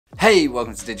Hey,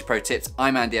 welcome to DigiPro Tips.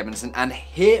 I'm Andy Edmondson, and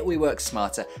here we work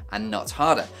smarter and not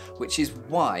harder, which is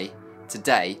why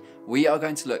today we are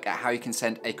going to look at how you can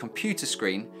send a computer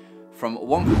screen from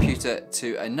one computer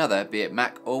to another, be it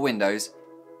Mac or Windows,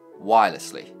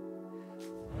 wirelessly.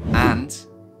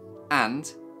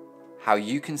 And how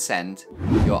you can send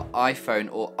your iPhone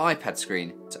or iPad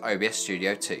screen to OBS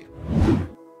Studio too.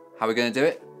 How are we going to do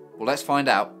it? Well, let's find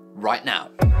out right now.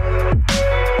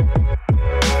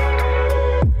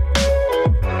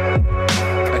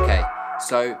 Okay,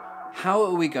 so how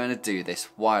are we going to do this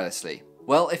wirelessly?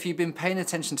 Well, if you've been paying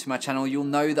attention to my channel, you'll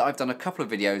know that I've done a couple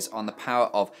of videos on the power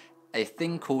of a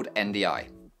thing called NDI.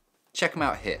 Check them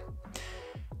out here.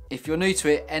 If you're new to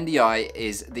it, NDI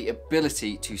is the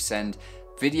ability to send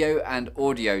video and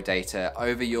audio data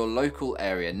over your local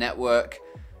area network,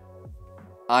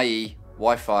 i.e.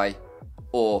 Wi-Fi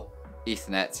or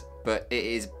Ethernet, but it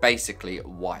is basically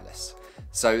wireless.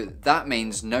 So that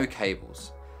means no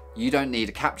cables. You don't need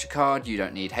a capture card, you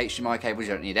don't need HDMI cables,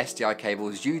 you don't need SDI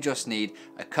cables, you just need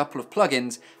a couple of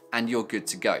plugins and you're good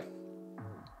to go.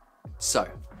 So,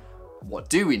 what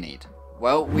do we need?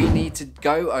 Well, we need to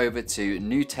go over to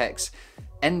NewTek's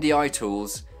NDI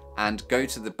tools and go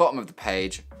to the bottom of the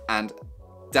page and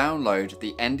download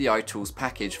the NDI tools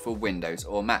package for Windows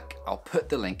or Mac. I'll put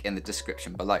the link in the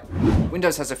description below.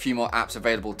 Windows has a few more apps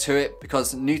available to it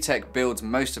because NewTek builds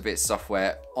most of its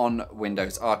software on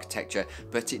Windows architecture,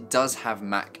 but it does have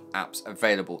Mac apps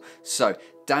available. So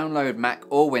download Mac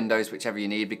or Windows, whichever you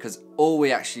need, because all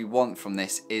we actually want from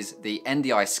this is the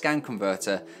NDI Scan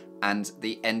converter and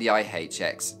the NDI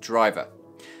HX driver.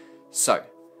 So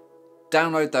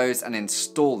download those and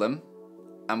install them,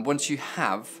 and once you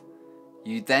have,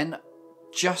 you then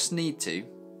just need to,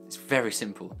 it's very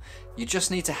simple, you just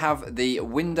need to have the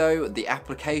window, the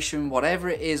application, whatever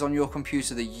it is on your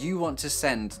computer that you want to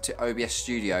send to OBS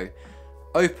Studio,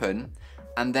 open,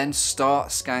 and then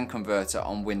start Scan Converter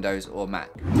on Windows or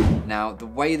Mac. Now, the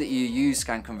way that you use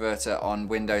Scan Converter on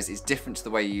Windows is different to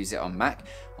the way you use it on Mac.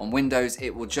 On Windows,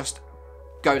 it will just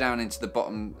go down into the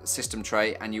bottom system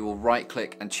tray and you will right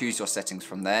click and choose your settings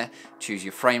from there. Choose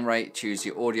your frame rate, choose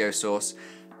your audio source.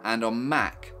 And on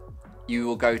Mac, you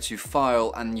will go to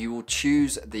File and you will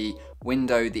choose the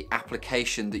window, the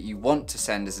application that you want to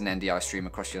send as an NDI stream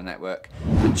across your network,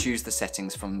 and choose the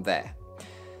settings from there.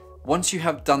 Once you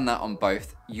have done that on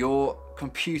both, your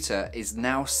computer is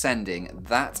now sending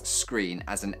that screen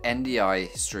as an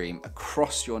NDI stream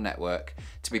across your network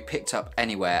to be picked up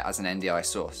anywhere as an NDI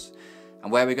source.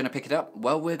 And where are we going to pick it up?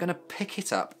 Well, we're going to pick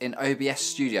it up in OBS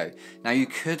Studio. Now, you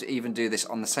could even do this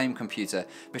on the same computer,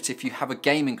 but if you have a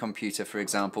gaming computer, for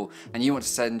example, and you want to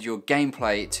send your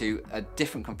gameplay to a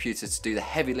different computer to do the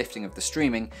heavy lifting of the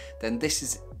streaming, then this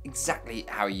is exactly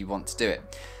how you want to do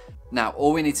it. Now,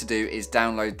 all we need to do is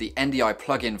download the NDI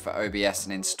plugin for OBS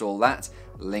and install that,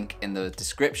 link in the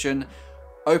description.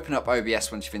 Open up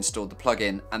OBS once you've installed the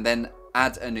plugin, and then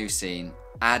add a new scene,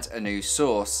 add a new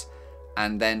source,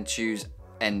 and then choose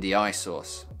NDI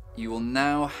source. You will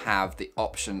now have the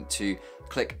option to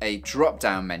click a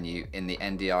drop-down menu in the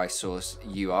NDI source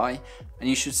UI, and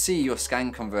you should see your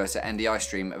Scan Converter NDI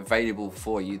stream available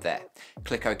for you there.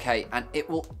 Click OK, and it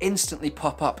will instantly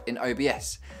pop up in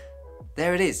OBS.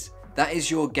 There it is. That is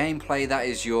your gameplay, that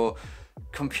is your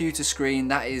computer screen,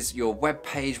 that is your web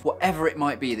page, whatever it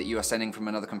might be that you are sending from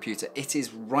another computer, it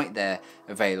is right there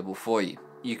available for you.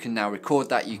 You can now record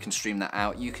that, you can stream that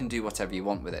out, you can do whatever you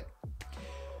want with it.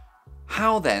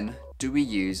 How then do we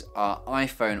use our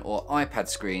iPhone or iPad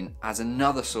screen as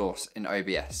another source in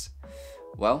OBS?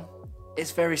 Well,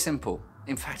 it's very simple.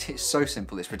 In fact, it's so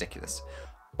simple, it's ridiculous.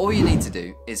 All you need to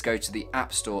do is go to the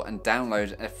App Store and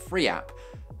download a free app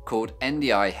called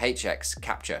NDI HX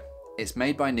Capture. It's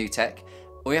made by NewTek.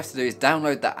 All you have to do is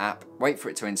download that app, wait for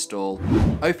it to install,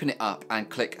 open it up and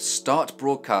click Start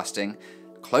Broadcasting.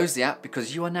 Close the app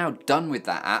because you are now done with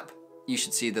that app. You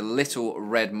should see the little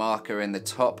red marker in the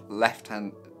top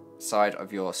left-hand side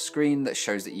of your screen that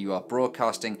shows that you are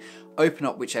broadcasting. Open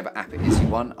up whichever app it is you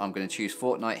want. I'm going to choose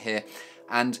Fortnite here.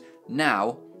 And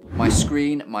now my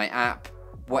screen, my app,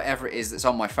 whatever it is that's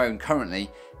on my phone currently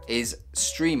is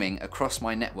streaming across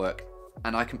my network,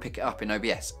 and I can pick it up in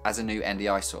OBS as a new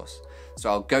NDI source. So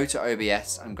I'll go to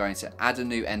OBS, I'm going to add a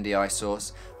new NDI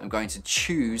source, I'm going to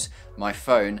choose my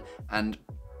phone, and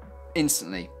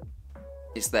instantly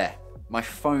it's there. My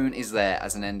phone is there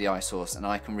as an NDI source, and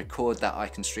I can record that, I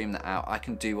can stream that out, I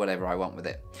can do whatever I want with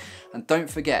it. And don't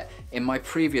forget, in my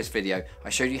previous video, I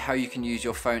showed you how you can use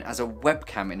your phone as a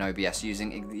webcam in OBS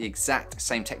using the exact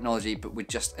same technology, but with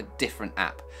just a different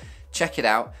app. Check it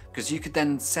out, because you could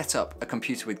then set up a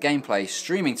computer with gameplay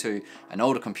streaming to an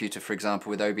older computer, for example,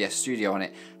 with OBS Studio on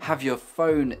it, have your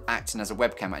phone acting as a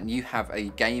webcam, and you have a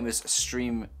gamer's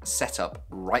stream setup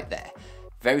right there.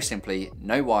 Very simply,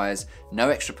 no wires, no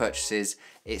extra purchases,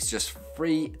 it's just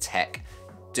free tech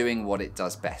doing what it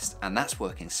does best, and that's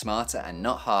working smarter and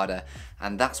not harder,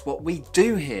 and that's what we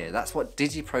do here. That's what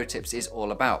DigiPro Tips is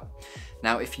all about.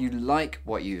 Now, if you like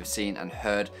what you've seen and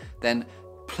heard, then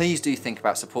please do think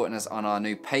about supporting us on our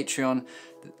new Patreon.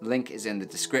 The link is in the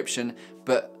description.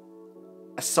 But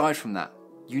aside from that,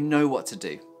 you know what to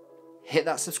do. Hit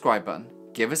that subscribe button,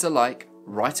 give us a like,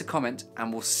 write a comment,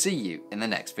 and we'll see you in the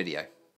next video.